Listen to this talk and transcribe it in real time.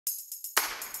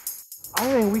I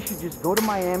think we should just go to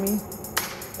Miami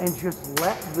and just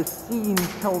let the scene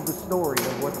tell the story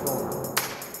of what's going on.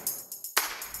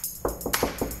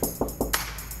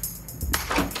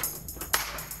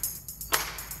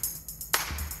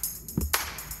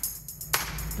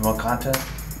 You want content?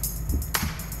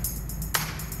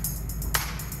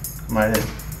 Come right in.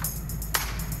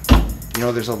 You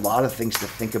know, there's a lot of things to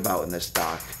think about in this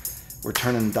doc. We're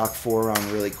turning Doc 4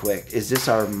 around really quick. Is this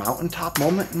our mountaintop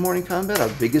moment in Morning Combat, our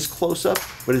biggest close-up?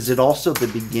 But is it also the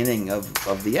beginning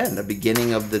of the end, the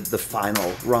beginning of the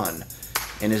final run?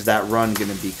 And is that run going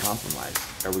to be compromised?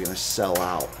 Are we going to sell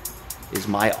out? Is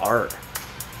my art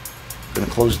going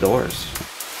to close doors?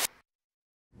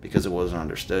 Because it wasn't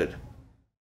understood.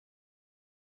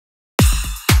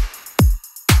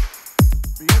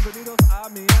 Bienvenidos a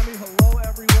Miami. Hello,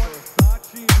 everyone.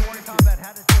 Versace Morning Combat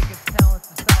had to take its talents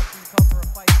to South to cover a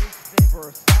fight this big.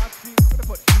 Versace. I'm going to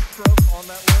put heat stroke on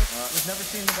that list. We've never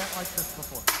seen an event like this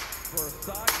before.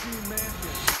 Versace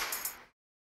Mansion.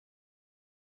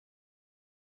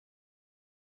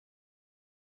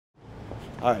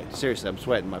 All right, seriously, I'm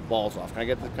sweating my balls off. Can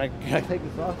I take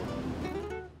this off?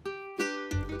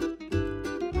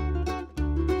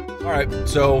 All right,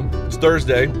 so it's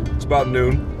Thursday. It's about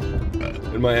noon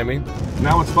in Miami.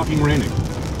 Now it's fucking raining.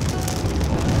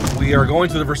 We are going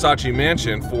to the Versace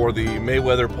Mansion for the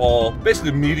Mayweather-Paul,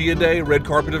 basically media day, red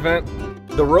carpet event.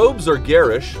 The robes are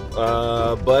garish,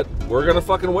 but we're gonna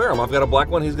fucking wear them. I've got a black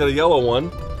one, he's got a yellow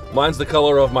one. Mine's the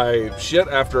color of my shit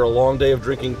after a long day of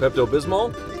drinking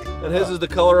Pepto-Bismol, and his is the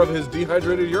color of his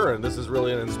dehydrated urine. This is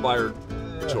really an inspired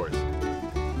choice.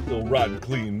 Still riding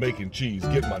clean, making cheese,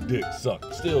 get my dick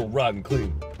sucked. Still riding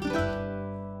clean.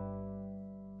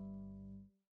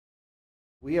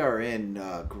 We are in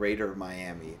greater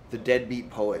Miami. The deadbeat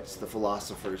poets, the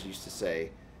philosophers used to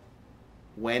say,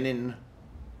 when in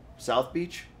South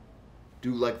Beach,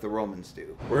 do like the Romans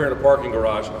do. We're here in a parking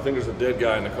garage. I think there's a dead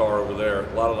guy in the car over there.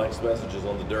 A lot of nice messages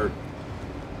on the dirt.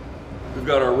 We've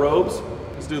got our robes.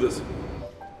 Let's do this.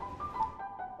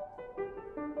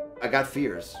 I got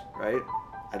fears, right?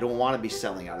 I don't want to be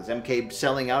selling out. Is MK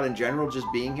selling out in general,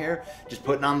 just being here? Just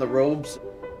putting on the robes?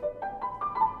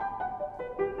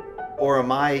 Or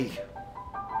am I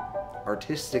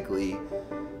artistically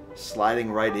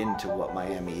sliding right into what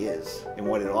Miami is and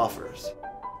what it offers?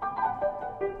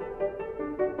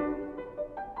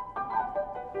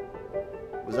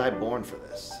 Was I born for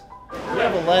this? Do you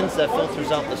have a lens that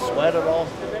filters out the sweat at all?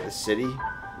 The city,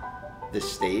 this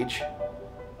stage.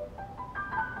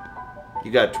 You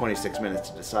got 26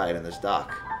 minutes to decide in this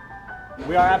doc.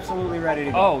 We are absolutely ready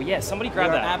to go. Oh, yeah, somebody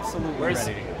grab that. Absolutely ready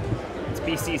to go. It's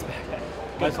BC's back.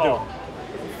 Let's go.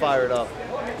 Fired up.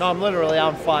 No, I'm literally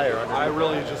on fire. I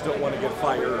really just don't want to get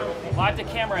fired. Live to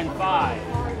camera in 5,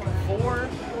 4,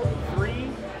 3,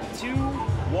 2,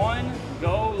 1,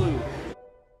 go, Luke.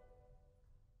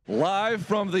 Live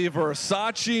from the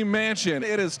Versace Mansion,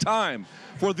 it is time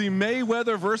for the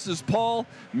Mayweather versus Paul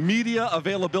Media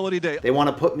Availability Day. They want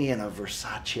to put me in a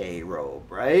Versace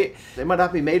robe, right? They might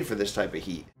not be made for this type of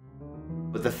heat.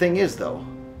 But the thing is, though,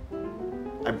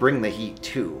 I bring the heat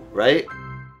too, right?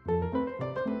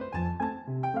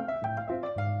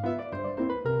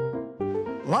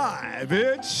 Live,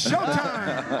 it's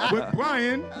Showtime with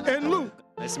Brian and Luke.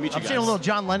 Nice to meet you guys. I'm seeing a little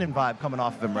John Lennon vibe coming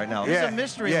off of him right now. Yeah, It's a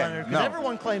mystery Leonard, because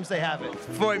everyone claims they have it.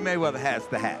 Floyd Mayweather has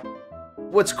the hat.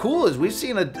 What's cool is we've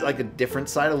seen a different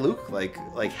side of Luke, like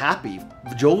happy,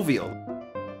 jovial.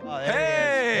 Oh,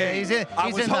 Hey! he's in, I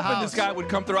he's was in the hoping house. this guy would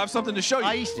come through. I have something to show you.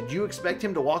 Ice. Did you expect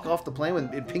him to walk off the plane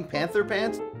in Pink Panther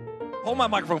pants? Hold my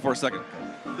microphone for a second.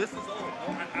 This is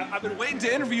old. I've been waiting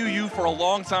to interview you for a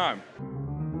long time.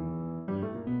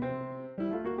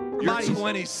 You're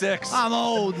 26. I'm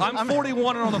old. I'm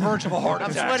 41 and on the verge of a heart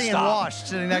I'm attack. sweaty and Stop. washed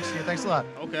sitting next to you. Thanks a lot.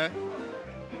 Okay.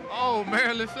 Oh,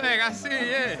 Maryland flag. I see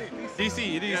it, yeah.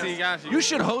 DC, got you. You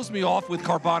should hose me off with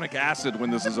carbonic acid when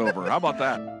this is over. How about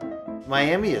that?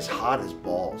 Miami is hot as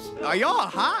balls. Are y'all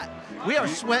hot? We are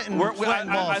sweating,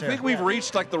 sweating balls I think here. we've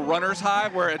reached like the runner's high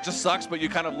where it just sucks, but you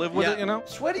kind of live with it, you know?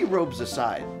 Sweaty robes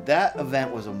aside, that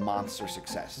event was a monster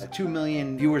success. 2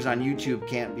 million viewers on YouTube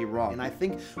can't be wrong. And I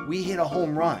think we hit a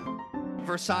home run.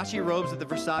 Versace robes at the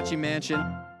Versace Mansion.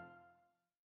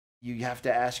 You have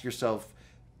to ask yourself,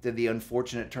 did the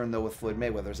unfortunate turn though with Floyd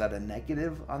Mayweather, is that a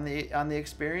negative on the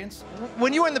experience?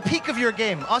 When you were in the peak of your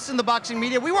game, us in the boxing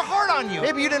media, we were hard on you.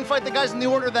 Maybe you didn't fight the guys in the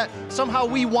order that somehow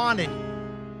we wanted.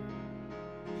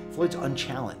 Floyd's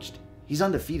unchallenged. He's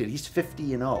undefeated. He's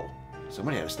 50-0.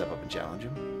 Somebody had to step up and challenge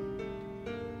him.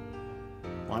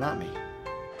 Why not me?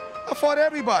 I fought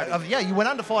everybody. Yeah, you went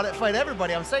on to fight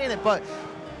everybody. I'm saying it, but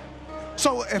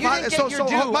So if You I, didn't so get your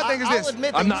due. my thing is I'll this.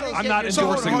 admit that I'm you not- didn't I'm get not your So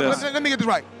hold endorsing on, this. let me get this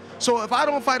right. So if I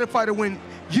don't fight a fighter when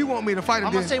you want me to fight him,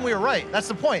 I'm then not saying we were right. That's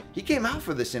the point. He came out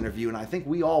for this interview, and I think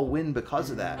we all win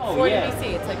because of that. Oh, For yeah.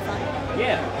 NBC, it's like fun.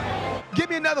 Yeah. give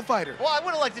me another fighter. Well, I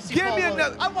would have liked to see Give Paul me Williams.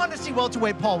 another- I wanted to see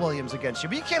welterweight Paul Williams against you,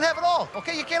 but you can't have it all.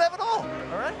 Okay, you can't have it all.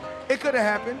 All right? It could have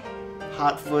happened.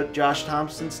 Hot foot, Josh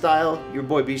Thompson style. Your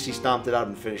boy BC stomped it out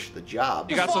and finished the job.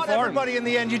 You got so fought far. everybody in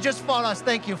the end. You just fought us.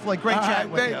 Thank you, Floyd. Great All chat right,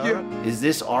 with thank you. you. Is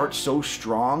this art so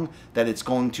strong that it's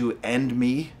going to end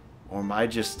me, or am I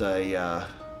just an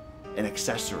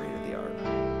accessory to the art?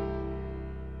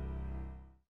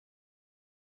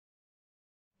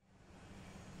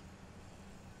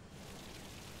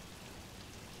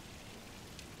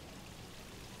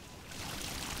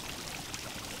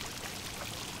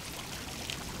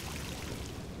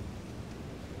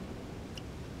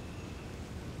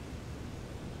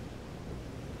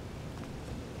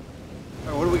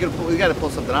 What are we gonna pull? We gotta pull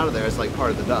something out of there. It's like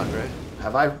part of the doc, right?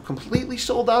 Have I completely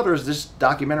sold out, or is this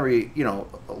documentary, you know,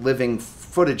 living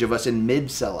footage of us in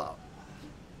mid-sellout?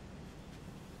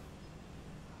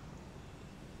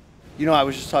 You know, I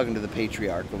was just talking to the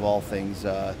patriarch of all things,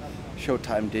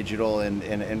 Showtime Digital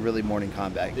and really Morning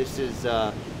Combat. This is,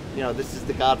 you know, this is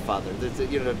the Godfather. This is,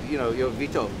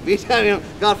 Vito,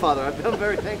 Godfather. I'm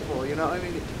very thankful. You know, I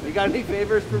mean, you got any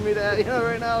favors for me to,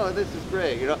 right now? This is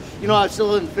great. You know, I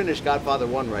still didn't finish Godfather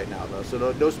 1 right now though,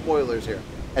 so no spoilers here.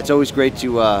 It's always great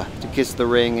to kiss the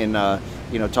ring and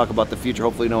talk about the future.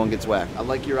 Hopefully, no one gets whacked. I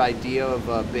like your idea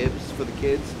of bibs for the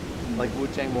kids, like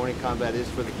Wu-Tang Morning Combat is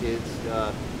for the kids.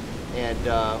 And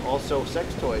also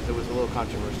sex toys. It was a little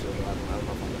controversial. I don't know if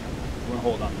I'm gonna have that. We're gonna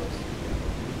hold on those.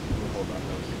 We'll hold on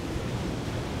those.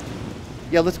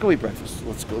 Yeah, let's go eat breakfast.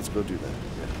 Let's go do that.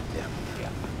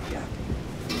 Yeah.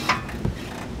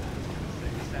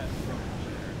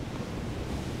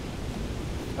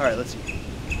 All right, let's eat.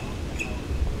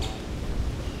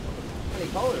 Any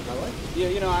colors, I like. Yeah,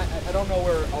 I don't know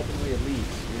where ultimately it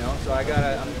leads. So I'm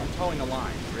towing the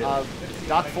line. Really.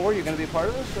 Doc 4, you're gonna be a part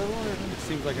of this? It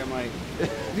seems like I might.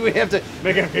 Do we have to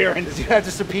make an appearance? Do you have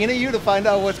to subpoena you to find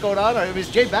out what's going on? Or is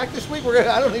Jay back this week?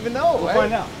 I don't even know. We'll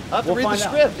find out. I'll have to read the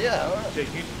script. Yeah. All right. Jay,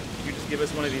 can you just give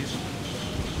us one of these?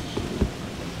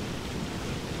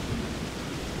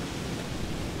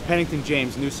 Pennington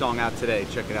James, new song out today.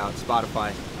 Check it out.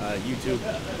 Spotify, YouTube,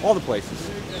 all the places.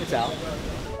 It's out.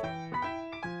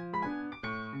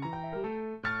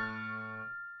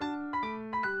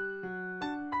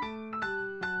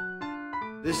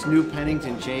 This new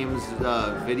Pennington James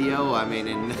video, I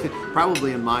mean,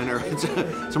 probably in minor, it's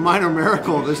a minor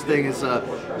miracle. This thing is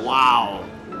wow.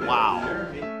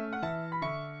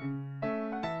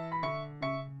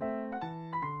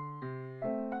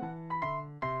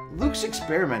 Luke's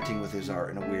experimenting with his art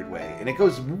in a weird way, and it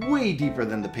goes way deeper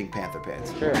than the Pink Panther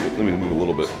pants. Sure. Let me move a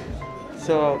little bit.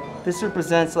 So this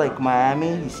represents like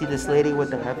Miami. You see this lady with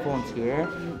the headphones here?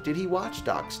 Did he watch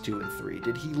Docs 2 and 3?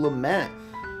 Did he lament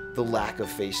the lack of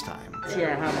FaceTime? See, I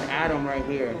have an atom right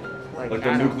here. Like an the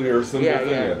atom. nuclear symbol yeah,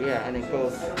 thing? Yeah, and it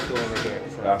goes to over here.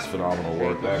 So. That's phenomenal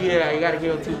work. Yeah, you gotta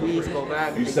give it 2 weeks, go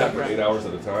back. You sat for 8 hours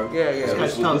at a time? Yeah.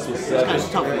 This was 7. This guy's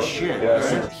tough as shit.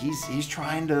 Yeah. He's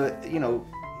trying to,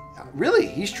 really,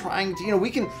 he's trying to, we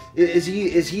can, is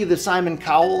he the Simon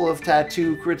Cowell of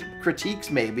tattoo critiques,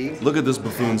 maybe? Look at this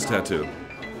buffoon's tattoo.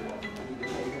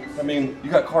 I mean,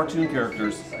 you got cartoon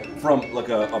characters from like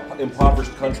a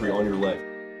impoverished country on your leg.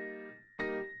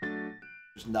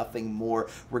 There's nothing more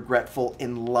regretful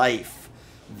in life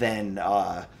than,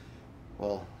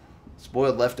 well,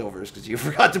 spoiled leftovers because you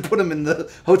forgot to put them in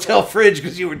the hotel fridge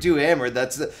because you were too hammered.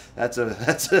 It's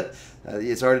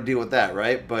hard to deal with that,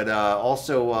 right? But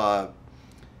also,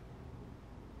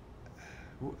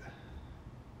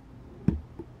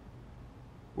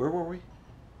 where were we?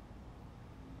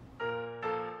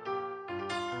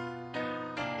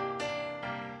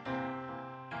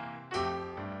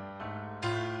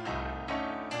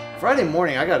 Friday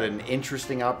morning, I got an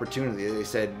interesting opportunity. They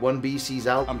said 1BC's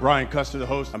out. I'm Brian Custer, the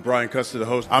host. I'm Brian Custer,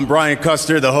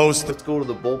 the host. Let's go to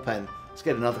the bullpen. Let's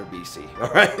get another BC,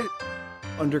 all right?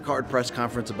 Undercard press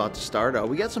conference about to start.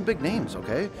 We got some big names,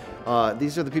 okay?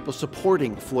 These are the people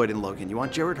supporting Floyd and Logan. You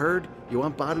want Jarrett Hurd? You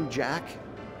want Badu Jack?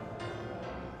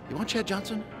 You want Chad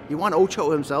Johnson? You want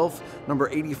Ocho himself, number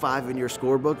 85 in your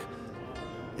scorebook?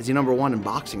 Is he number 1 in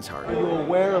boxing's heart? Are you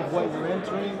aware of what you're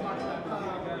entering?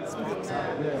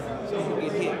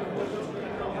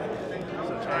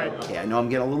 Okay, I know I'm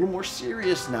getting a little more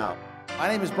serious now. My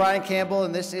name is Brian Campbell,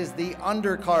 and this is the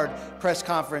Undercard press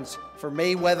conference for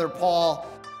Mayweather Paul.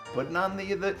 Putting on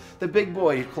the big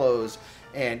boy clothes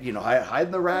and,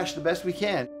 hiding the rash the best we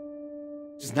can.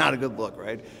 It's not a good look,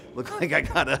 right? Look like I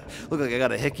got a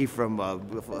hickey from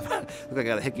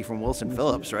Wilson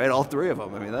Phillips, right? All three of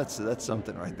them. I mean, that's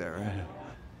something right there, right?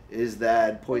 Is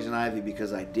that poison ivy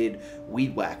because I did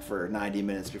weed whack for 90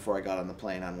 minutes before I got on the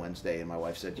plane on Wednesday, and my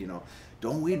wife said, you know,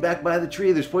 don't weed back by the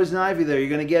tree. There's poison ivy there. You're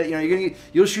gonna get, you know,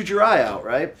 you'll shoot your eye out,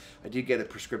 right? I did get a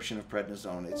prescription of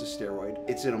prednisone. It's a steroid.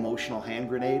 It's an emotional hand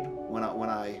grenade when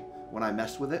I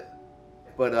messed with it,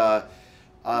 but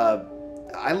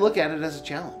I look at it as a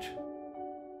challenge.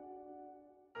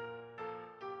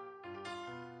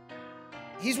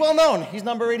 He's well known. He's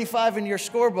number 85 in your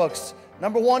scorebooks.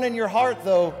 Number 1 in your heart,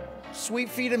 though, sweet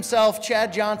feet himself,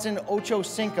 Chad Johnson, Ocho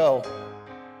Cinco.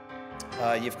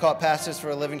 You've caught passes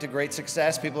for a living to great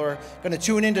success. People are going to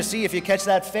tune in to see if you catch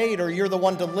that fade or you're the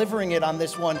one delivering it on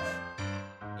this one.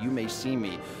 You may see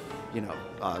me, you know,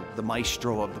 the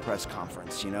maestro of the press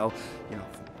conference, you know,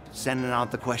 sending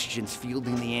out the questions,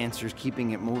 fielding the answers,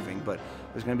 keeping it moving. But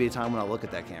there's going to be a time when I look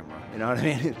at that camera. You know what I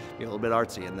mean? Be a little bit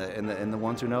artsy. And the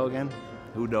ones who know again,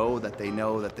 who know that they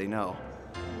know that they know.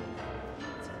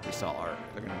 They saw art.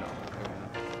 They're going to know.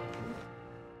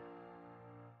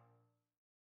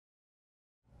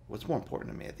 What's more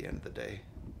important to me at the end of the day?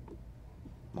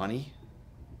 Money?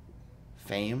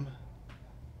 Fame?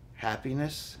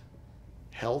 Happiness?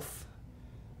 Health?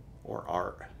 Or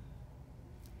art?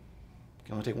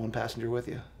 You want to take one passenger with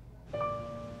you? All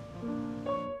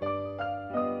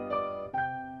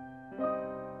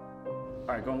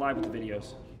right, going live with the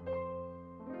videos.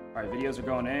 All right, videos are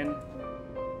going in.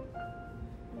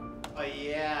 Oh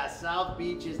yeah, South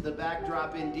Beach is the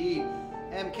backdrop indeed.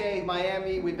 MK,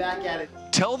 Miami, we back at it.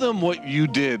 Tell them what you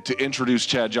did to introduce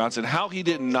Chad Johnson, how he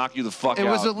didn't knock you the fuck out. It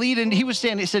was a lead in. He was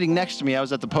sitting next to me. I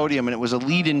was at the podium, and it was a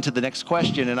lead into the next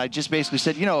question. And I just basically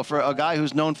said, you know, for a guy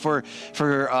who's known for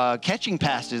catching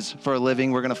passes for a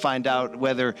living, we're going to find out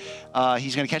whether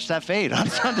he's going to catch that fade on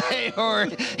Sunday or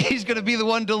he's going to be the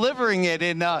one delivering it.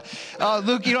 And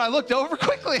Luke, you know, I looked over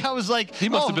quickly. I was like, he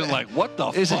must have been like, what the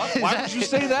fuck? Why would you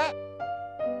say that?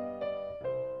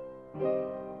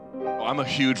 I'm a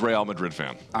huge Real Madrid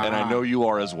fan, and I know you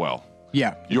are as well.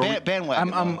 Yeah,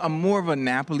 bandwagon. I'm more of a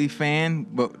Napoli fan,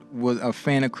 but was a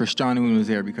fan of Cristiano when he was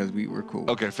there because we were cool.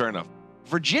 Okay, fair enough.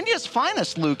 Virginia's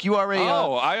finest, Luke. You are a.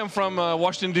 I am from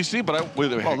Washington D.C., but I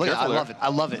love it. I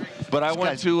love it. But I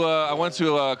went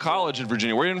to college in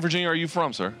Virginia. Where in Virginia are you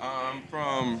from, sir? I'm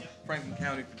from Franklin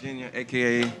County, Virginia,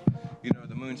 aka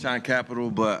the moonshine capital.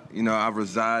 But I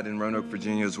reside in Roanoke,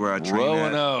 Virginia, is where I train.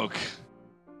 Roanoke.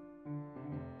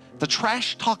 The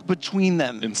trash talk between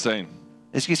them. Insane.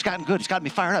 It's gotten good. It's gotten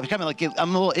me fired up. It's got me like, I'm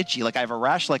a little itchy. Like I have a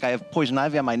rash, like I have poison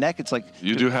ivy on my neck. It's like.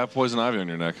 You do have poison ivy on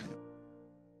your neck.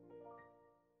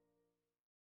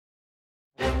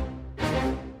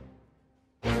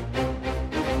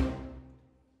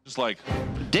 Just like.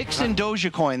 Dixon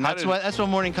Dogecoin. That's what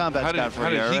Morning Combat's got for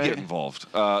you. How did he get involved?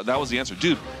 That was the answer.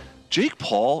 Dude, Jake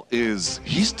Paul he's.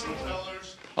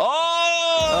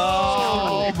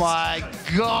 Oh my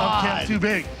God! Too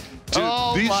big.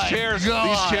 Dude, these chairs,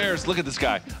 look at this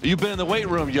guy. You've been in the weight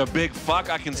room, you big fuck,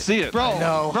 I can see it.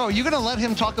 Bro, you gonna let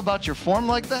him talk about your form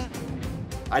like that?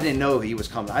 I didn't know he was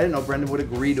coming. I didn't know Brendan would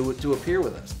agree to appear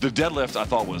with us. The deadlift I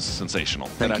thought was sensational,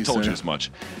 and I told you as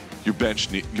much. Your bench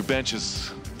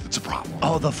is, it's a problem.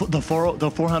 Oh, the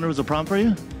 400 was a problem for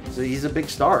you? So he's a big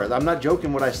star. I'm not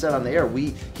joking what I said on the air.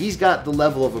 He's got the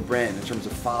level of a brand in terms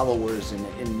of followers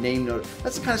and name note.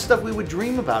 That's the kind of stuff we would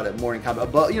dream about at Morning Combat,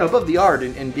 above the art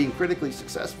and being critically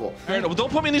successful. Well,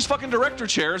 don't put me in these fucking director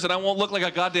chairs and I won't look like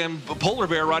a goddamn polar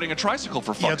bear riding a tricycle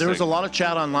for fuck's sake. Yeah, there was a lot of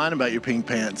chat online about your pink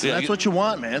pants. Yeah, that's what you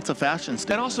want, man. It's a fashion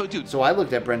statement. And also, dude. So I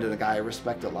looked at Brendan, a guy I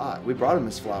respect a lot. We brought him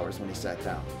his flowers when he sat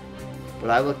down.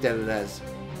 But I looked at it as,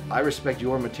 I respect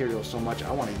your material so much,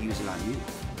 I want to use it on you.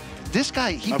 This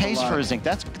guy, he pays for his ink.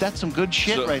 That's some good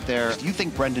shit right there. Do you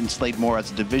think Brendan slayed more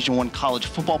as a Division I college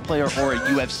football player or a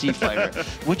UFC fighter?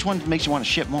 Which one makes you want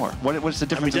to shit more? What's the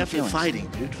difference in feelings? Fighting,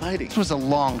 dude, fighting. This was a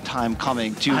long time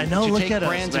coming to take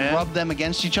brands and rub them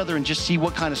against each other and just see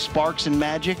what kind of sparks and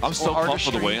magic. I'm so pumped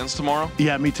for the weigh-ins tomorrow.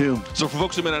 Yeah, me too. So for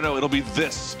folks who may not know, it'll be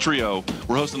this trio.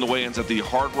 We're hosting the weigh-ins at the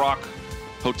Hard Rock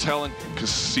Hotel and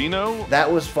Casino.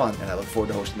 That was fun, and I look forward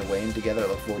to hosting the weigh-in together. I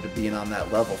look forward to being on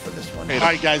that level for this one. All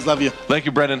right, guys, love you. Thank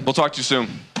you, Brendan. We'll talk to you soon.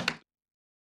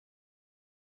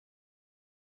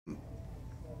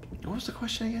 What was the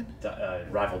question again?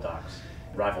 Rival docs.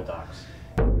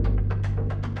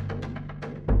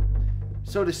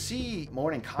 So to see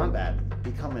Morning Combat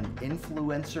become an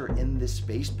influencer in this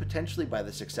space potentially by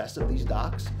the success of these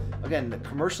docs, again,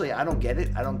 commercially, I don't get it.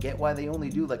 I don't get why they only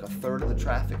do like a third of the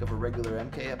traffic of a regular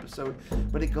MK episode,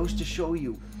 but it goes to show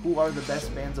you who are the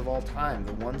best bands of all time.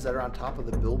 The ones that are on top of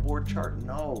the Billboard chart?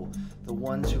 No, the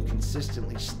ones who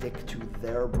consistently stick to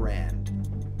their brand.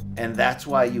 And that's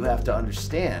why you have to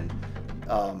understand,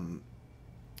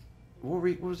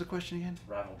 what was the question again?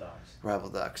 Rival docs. Rival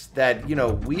docs. That, you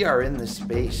know, we are in this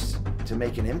space to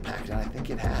make an impact, and I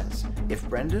think it has. If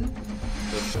Brendan,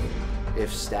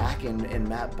 if Stack and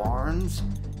Matt Barnes,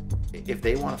 if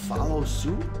they want to follow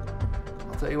suit,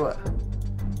 I'll tell you what,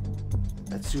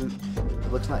 that suit,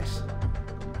 it looks nice.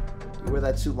 You wear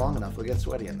that suit long enough, it'll get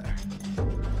sweaty in there.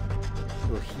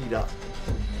 It'll heat up.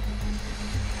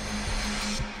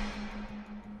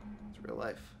 It's real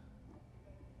life.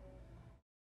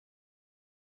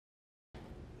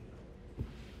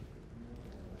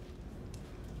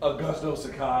 Augusto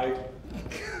Sakai.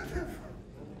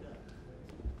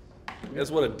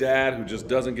 That's what a dad who just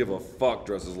doesn't give a fuck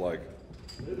dresses like.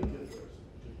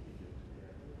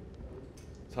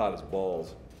 It's hot as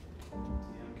balls.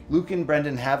 Luke and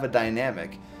Brendan have a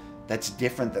dynamic that's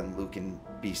different than Luke and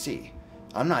BC.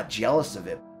 I'm not jealous of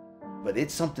it, but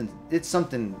it's something,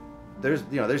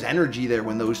 there's energy there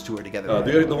when those two are together.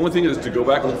 The only thing is to go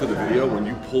back and look at the video, when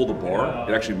you pull the bar,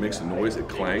 it actually makes a noise, it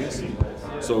clangs.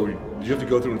 So you have to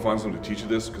go through and find someone to teach you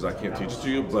this, because I can't teach it to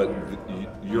you, but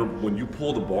when you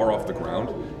pull the bar off the ground,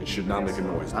 it should not make a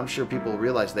noise. I'm sure people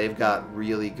realize they've got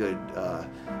really good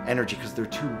energy because they're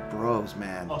two bros,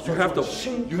 man. You have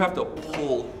to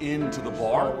pull into the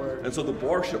bar, and so the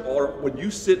bar should, when you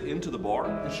sit into the bar,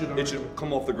 it should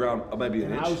come off the ground maybe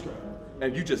an inch,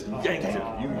 and you just yanked it.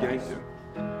 You yanked it.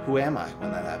 Who am I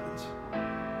when that happens?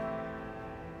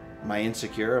 Am I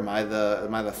insecure? Am I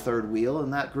the third wheel in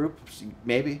that group?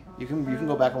 Maybe. You can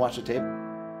go back and watch the tape.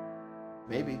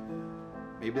 Maybe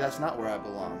that's not where I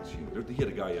belong. He hit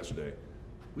a guy yesterday.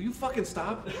 Will you fucking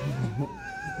stop?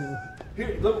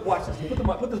 Here, look, watch this.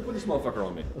 Put this motherfucker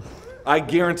on me. I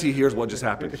guarantee here's what just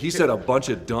happened. He said a bunch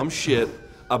of dumb shit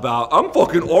about, I'm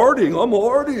fucking arting.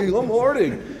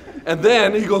 And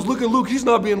then he goes, look at Luke, he's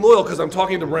not being loyal because I'm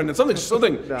talking to Brendan.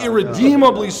 Something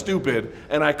irredeemably stupid.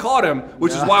 And I caught him,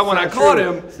 which is why when I caught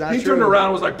him, he turned around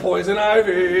and was like, poison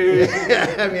ivy.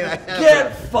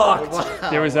 Get fucked. Wow.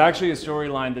 There was actually a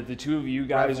storyline that the two of you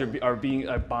guys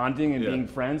are bonding and being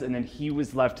friends, and then he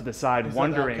was left to the side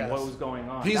wondering what was going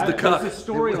on. He's the cut. There's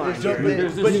a storyline here.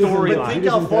 There's a storyline. But think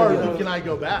how far Luke and I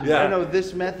go back. I know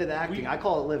this method acting, I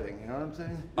call it living, you know what I'm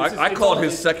saying? I call it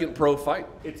his second pro fight.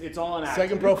 It's all an acting.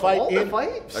 Second pro fight. I call it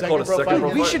a second pro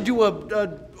fight. We should do a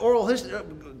oral history.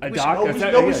 We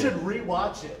should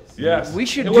rewatch it. Yes. We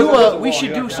should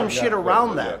do some shit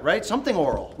around that, right? Something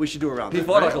oral. We should do around that. He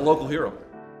fought like a local hero.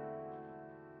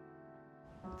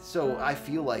 So I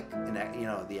feel like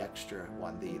the extra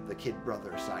one, the kid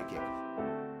brother sidekick.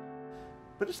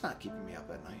 But it's not keeping me up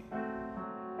at night.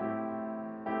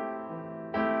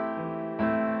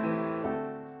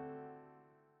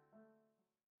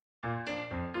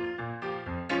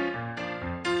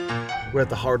 We're at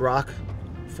the Hard Rock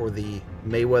for the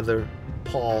Mayweather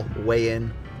Paul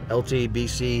weigh-in. LT,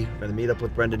 BC, we're gonna meet up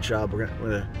with Brendan Schaub. We're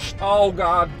gonna. Oh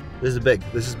God. This is big.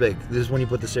 This is big. This is when you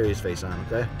put the serious face on,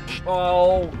 okay?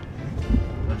 Oh.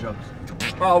 No jokes.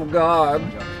 Oh God. No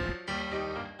jokes.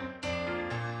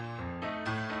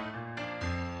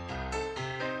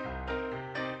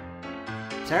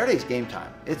 Saturday's game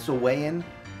time. It's a weigh-in.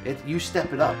 You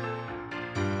step it up.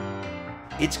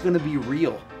 It's gonna be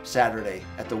real Saturday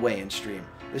at the weigh-in stream.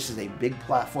 This is a big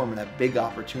platform and a big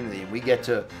opportunity, and we get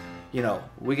to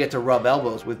rub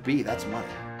elbows with B. That's money.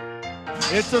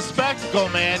 It's a spectacle,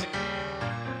 man.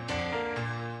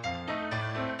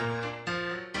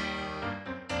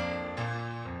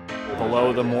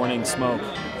 Below the morning smoke.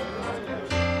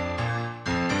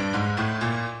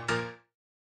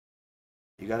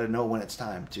 You got to know when it's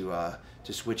time to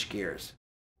switch gears.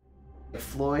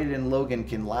 Floyd and Logan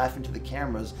can laugh into the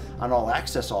cameras on All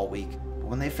Access all week, but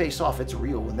when they face off, it's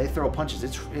real. When they throw punches,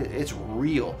 it's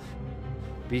real.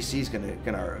 BC's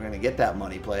gonna get that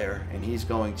money, player, and he's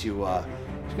going to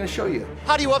show you.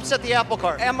 How do you upset the apple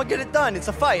cart? I'm gonna get it done. It's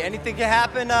a fight. Anything can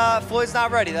happen. Floyd's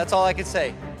not ready. That's all I can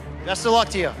say. Best of luck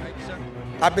to you. Thank you, sir.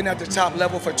 I've been at the top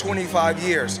level for 25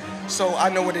 years, so I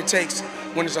know what it takes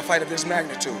when there's a fight of this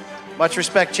magnitude. Much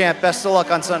respect, champ. Best of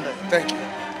luck on Sunday. Thank you.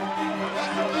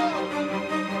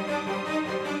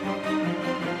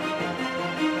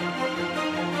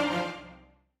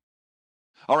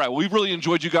 All right, well, we've really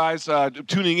enjoyed you guys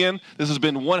tuning in. This has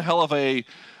been one hell of a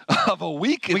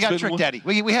week. We got Trick Daddy.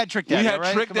 We had Trick Daddy. We had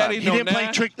right? Trick Daddy. He didn't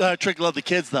play Trick Love the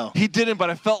Kids, though. He didn't, but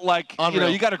I felt like,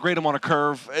 you got to grade him on a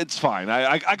curve. It's fine.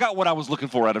 I got what I was looking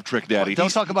for out of Trick Daddy.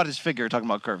 Don't talk about his figure, talking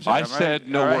about curves. I said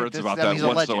no words about that he's a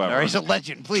whatsoever. Legend, right? He's a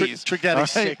legend, please. Trick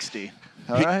Daddy's 60.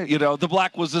 All right. The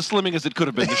black was as slimming as it could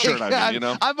have been, the shirt, I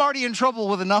mean, I'm already in trouble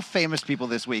with enough famous people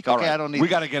this week, okay? All right. I don't need We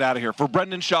got to get out of here. For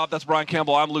Brendan Schaub, that's Brian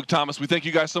Campbell, I'm Luke Thomas. We thank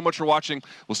you guys so much for watching.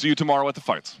 We'll see you tomorrow at the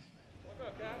fights.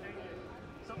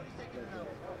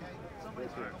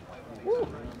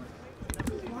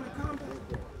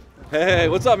 Hey,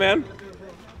 what's up, man?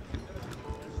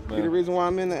 You're the reason why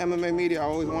I'm in the MMA media. I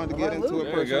always wanted to get into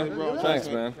it personally, bro. Thanks,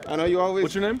 man. I know you always.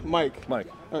 What's your name? Mike. Mike.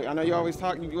 I know you always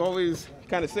talk. You always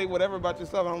kind of say whatever about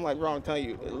yourself. And I'm like, bro, I'm telling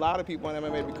you, a lot of people in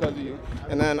MMA because of you.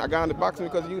 And then I got into boxing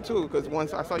because of you too. Because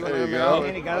once I saw you in MMA,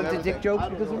 And he got into dick jokes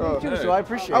because of me too. So I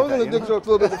appreciate. I was that, in the dick jokes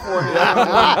a little bit before.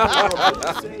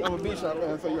 I'm a B-shot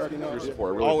fan, so you already know. Your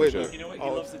support, really Always. appreciate it. You know what? He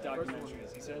loves the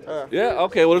documentaries. He said. Yeah,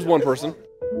 okay, well, there's one person.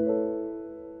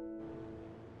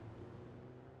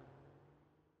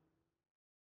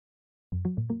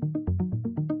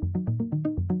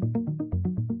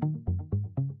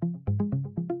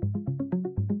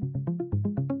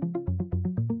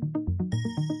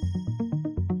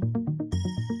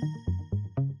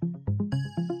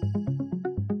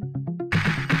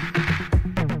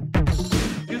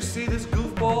 See this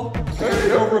goofball?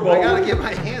 Hey, I gotta get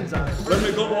my hands on it. Let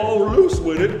me go all loose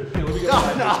with it. No,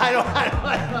 I don't.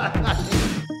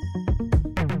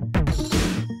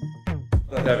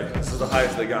 Not heavy. This is the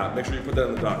highest they got. Make sure you put that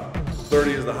in the dock.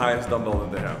 30 is the highest dumbbell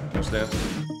that they have. You understand?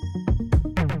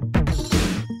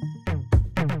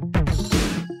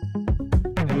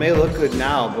 It may look good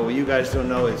now, but what you guys don't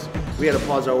know is we had to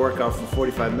pause our workout for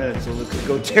 45 minutes so we could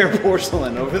go tear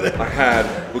porcelain over there. I had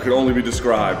what could only be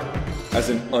described as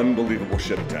an unbelievable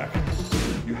shit attack.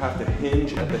 You have to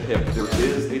hinge at the hip. There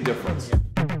is a difference.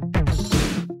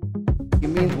 He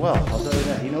means well, I'll tell you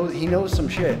that. He knows some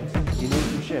shit. He knows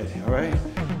some shit, all right?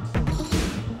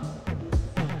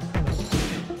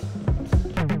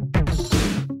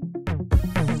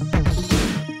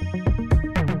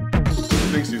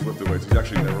 He thinks he's lifted weights. He's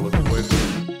actually never lifted weights.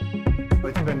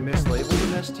 It's been mislabeled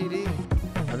an STD.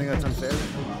 I think that's unfair.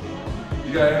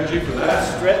 You got energy for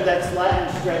that? That's Latin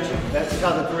stretching. That's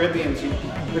how the Caribbeans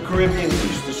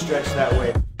used to stretch that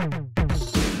way.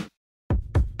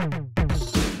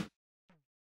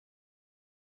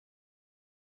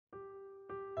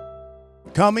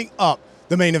 Coming up,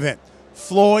 the main event.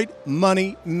 Floyd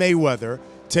Money Mayweather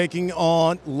taking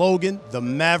on Logan the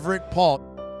Maverick Paul.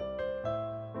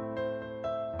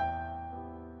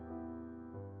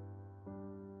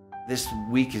 This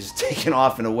week is taken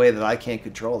off in a way that I can't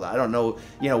control that. I don't know,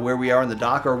 where we are in the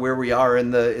dock or where we are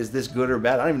in the, is this good or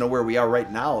bad? I don't even know where we are right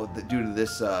now due to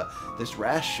this this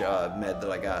rash med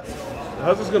that I got.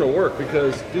 How's this gonna work?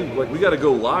 Because, dude, we gotta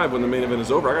go live when the main event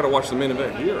is over. I gotta watch the main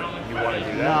event here. You want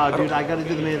to do that? No, dude, I got to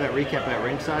do the main event recap at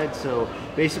ringside. So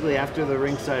basically, after the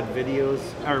ringside videos,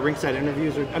 or ringside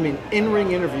interviews, or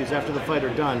in-ring interviews after the fight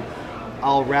are done,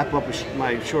 I'll wrap up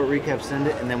my short recap, send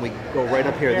it, and then we go right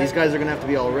up here. These guys are gonna have to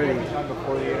be all ready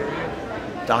before the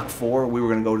interview. Doc 4, we were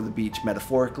gonna go to the beach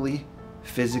metaphorically,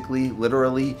 physically,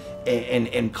 literally,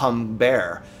 and come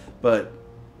bare. But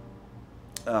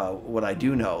what I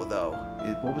do know, though,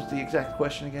 what was the exact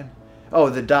question again? Oh,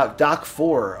 the Doc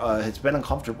 4, it's been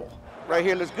uncomfortable. Right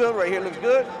here looks good, right here looks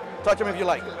good. Touch them if you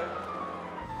like.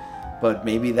 But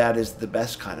maybe that is the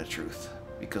best kind of truth.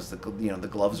 Because the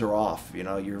gloves are off,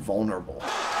 you're vulnerable.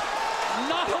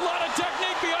 Not a lot of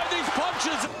technique behind these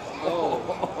punches.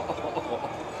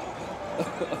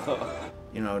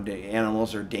 The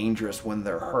animals are dangerous when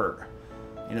they're hurt.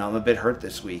 I'm a bit hurt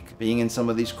this week. Being in some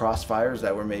of these crossfires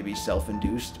that were maybe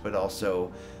self-induced, but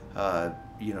also,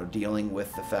 dealing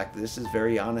with the fact that this is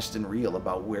very honest and real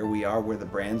about where we are, where the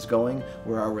brand's going,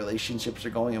 where our relationships are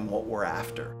going, and what we're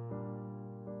after.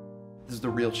 This is the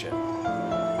real shit.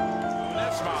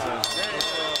 That's smart.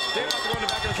 They're about to go in the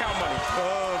back of the count money.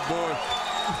 Oh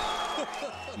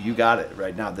boy. You got it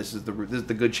right now. This is the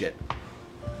good shit,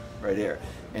 right here,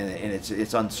 and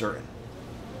it's uncertain.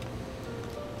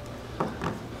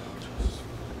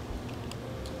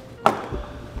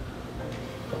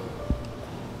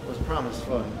 Was promised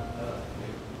fun.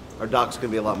 Our doc's gonna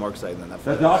be a lot more exciting than that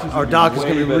fight. Our doc is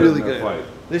gonna be really good. Fight.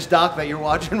 This doc that you're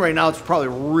watching right now, it's probably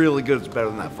really good. It's better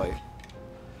than that fight.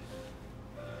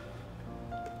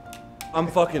 I'm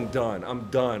fucking done. I'm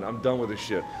done. I'm done with this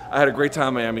shit. I had a great time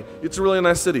in Miami. It's a really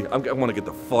nice city. I want to get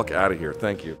the fuck out of here.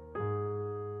 Thank you.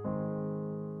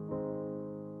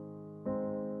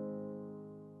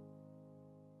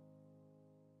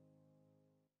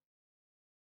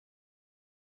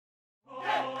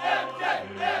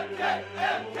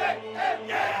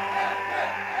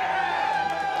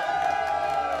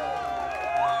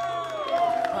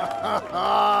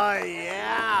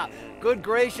 Good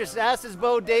gracious, ass is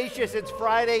bodacious. It's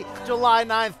Friday, July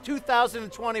 9th,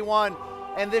 2021.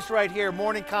 And this right here,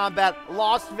 Morning Combat,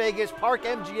 Las Vegas, Park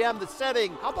MGM, the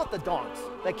setting. How about the donks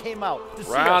that came out to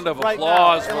see Round us of right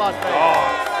applause now in for Las the Vegas?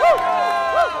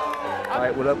 All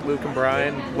right, what up, Luke and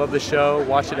Brian? Love the show.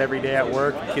 Watch it every day at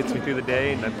work. It gets me through the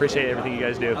day, and I appreciate everything you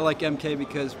guys do. I like MK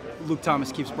because Luke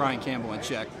Thomas keeps Brian Campbell in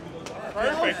check.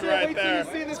 Perfect right there.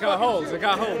 It's got holes. It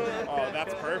got holes. Oh,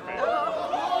 that's perfect.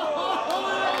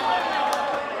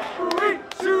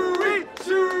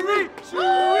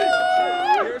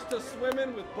 Here's to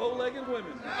swimming with bow-legged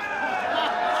women.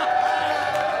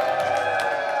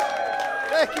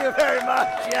 Thank you very much,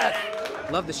 yes.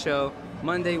 Love the show.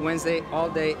 Monday, Wednesday, all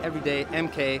day, every day.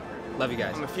 MK, love you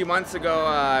guys. A few months ago,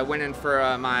 I went in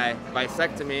for my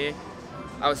vasectomy.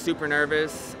 I was super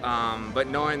nervous, but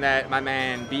knowing that my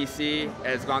man BC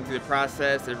has gone through the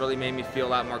process, it really made me feel a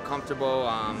lot more comfortable.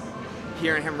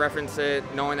 Hearing him reference it,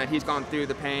 knowing that he's gone through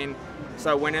the pain.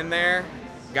 So I went in there,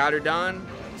 got her done,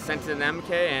 sent it an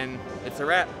MK, and it's a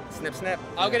wrap. Snip, snip.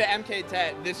 I'll get an MK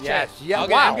tent this Yes. chest. Yeah, I'll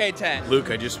wow. get an MK tent.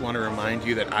 Luke, I just want to remind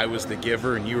you that I was the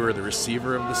giver and you were the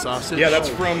receiver of the sausage. Yeah, that's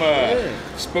from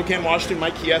Spokane, Washington,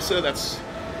 Mike Chiesa. That's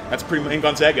pretty much in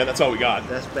Gonzaga. That's all we got.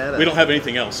 That's badass. We don't have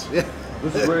anything else. Yeah.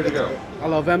 This is ready to go. I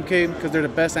love MK because they're the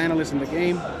best analysts in the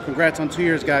game. Congrats on 2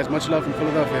 years, guys. Much love from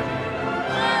Philadelphia.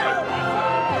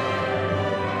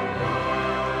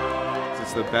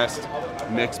 It's the best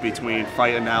mix between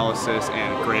fight analysis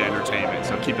and great entertainment.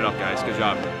 So keep it up, guys. Good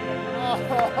job.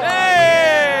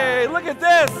 Hey, look at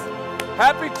this.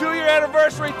 Happy 2-year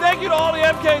anniversary. Thank you to all the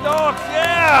MK dogs.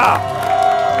 Yeah.